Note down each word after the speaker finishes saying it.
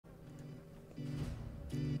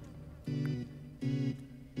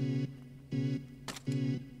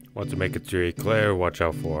Want to make it to Eclair, watch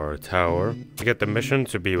out for our tower. To get the mission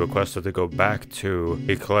to be requested to go back to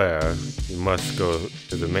Eclair, you must go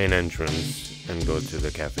to the main entrance and go to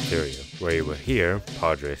the cafeteria, where you will hear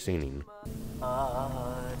Padre Singing.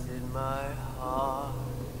 In my heart,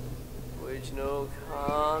 which no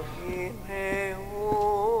copy may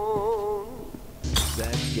own.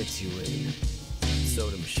 That gets you in.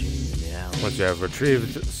 Soda machine in the alley. Once you have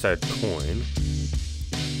retrieved said coin,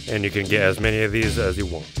 and you can get as many of these as you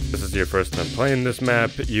want. If this is your first time playing this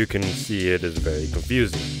map, you can see it is very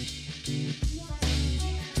confusing.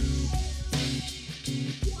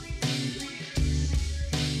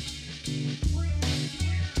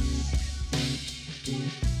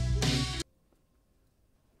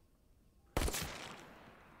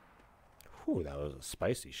 Ooh, that was a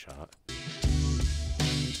spicy shot.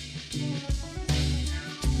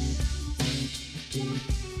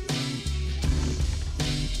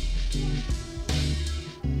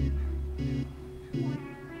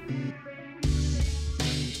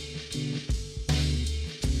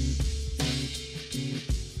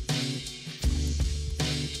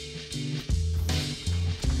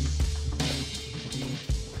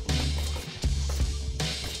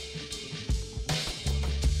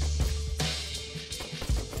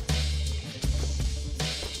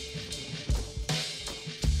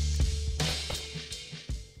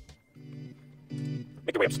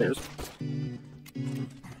 Make your way upstairs.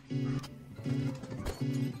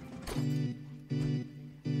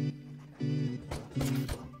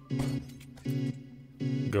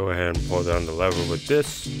 Go ahead and pull down the lever with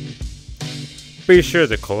this. Be sure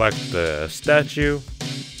to collect the statue,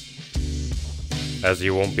 as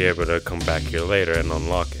you won't be able to come back here later and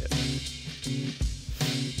unlock it.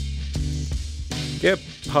 Get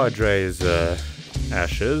Padre's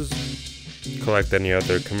ashes. Collect any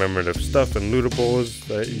other commemorative stuff and lootables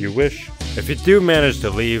that you wish. If you do manage to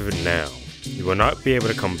leave now, you will not be able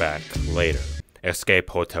to come back later. Escape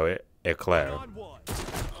Hotel Eclair.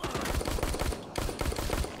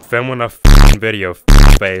 Film a f***ing video,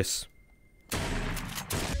 face.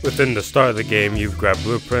 Within the start of the game, you grab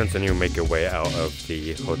blueprints and you make your way out of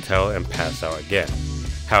the hotel and pass out again.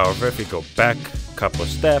 However, if you go back a couple of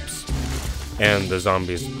steps and the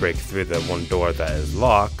zombies break through the one door that is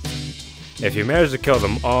locked, if you manage to kill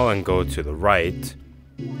them all and go to the right,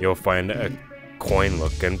 you'll find a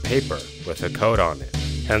coin-looking paper with a code on it.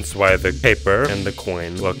 Hence why the paper and the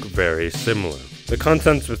coin look very similar. The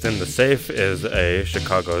contents within the safe is a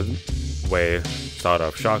Chicago way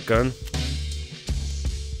sawed-off shotgun,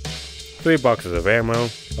 3 boxes of ammo,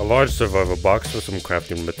 a large survival box with some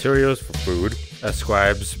crafting materials for food, a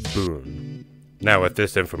scribe's boon. Now with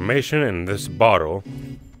this information in this bottle,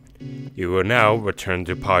 you will now return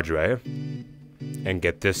to Padre and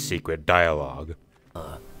get this secret dialogue.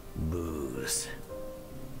 Booze.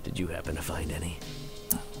 Did you happen to find any?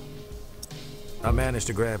 I managed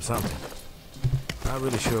to grab something. Not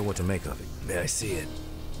really sure what to make of it. May I see it?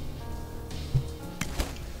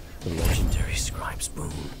 The legendary scribe's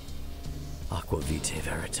boon. Aqua Vitae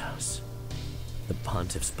Veritas. The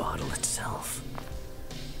Pontiff's bottle itself.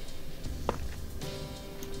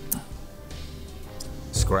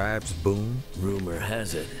 Scribe's boon? Rumor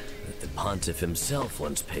has it that the Pontiff himself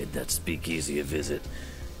once paid that Speakeasy a visit.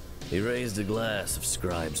 He raised a glass of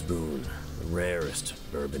Scribe's boon, the rarest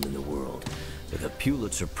bourbon in the world, with a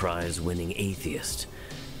Pulitzer Prize-winning atheist.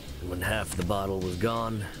 And when half the bottle was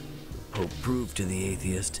gone, the Pope proved to the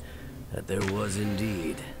atheist that there was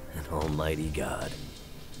indeed an almighty God.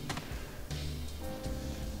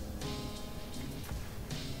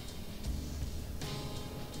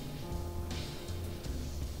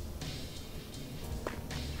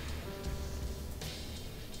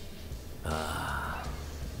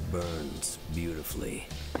 Burns beautifully.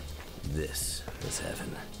 This is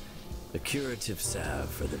heaven. A curative salve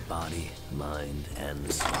for the body, mind,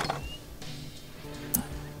 and soul.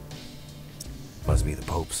 Must be the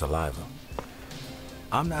Pope's saliva.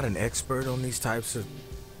 I'm not an expert on these types of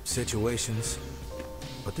situations,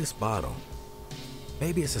 but this bottle,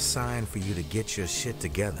 maybe it's a sign for you to get your shit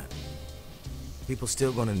together. People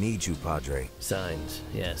still gonna need you, Padre. Signs,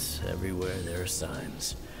 yes. Everywhere there are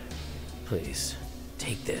signs. Please,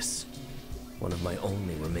 take this. One of my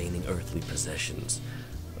only remaining earthly possessions.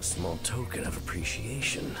 A small token of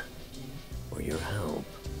appreciation for your help.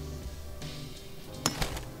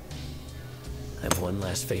 I have one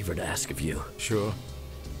last favor to ask of you. Sure.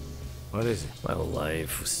 What is it? My whole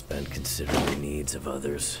life was spent considering the needs of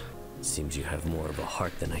others. It seems you have more of a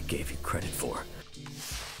heart than I gave you credit for.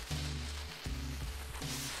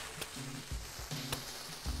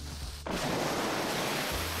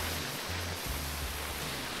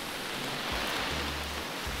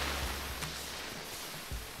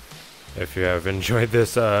 If you have enjoyed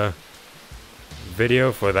this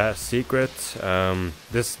video for that secret,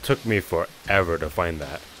 this took me forever to find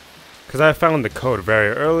that. Because I found the code very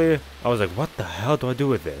early. I was like, what the hell do I do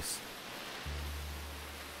with this?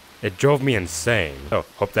 It drove me insane. So,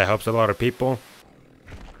 hope that helps a lot of people.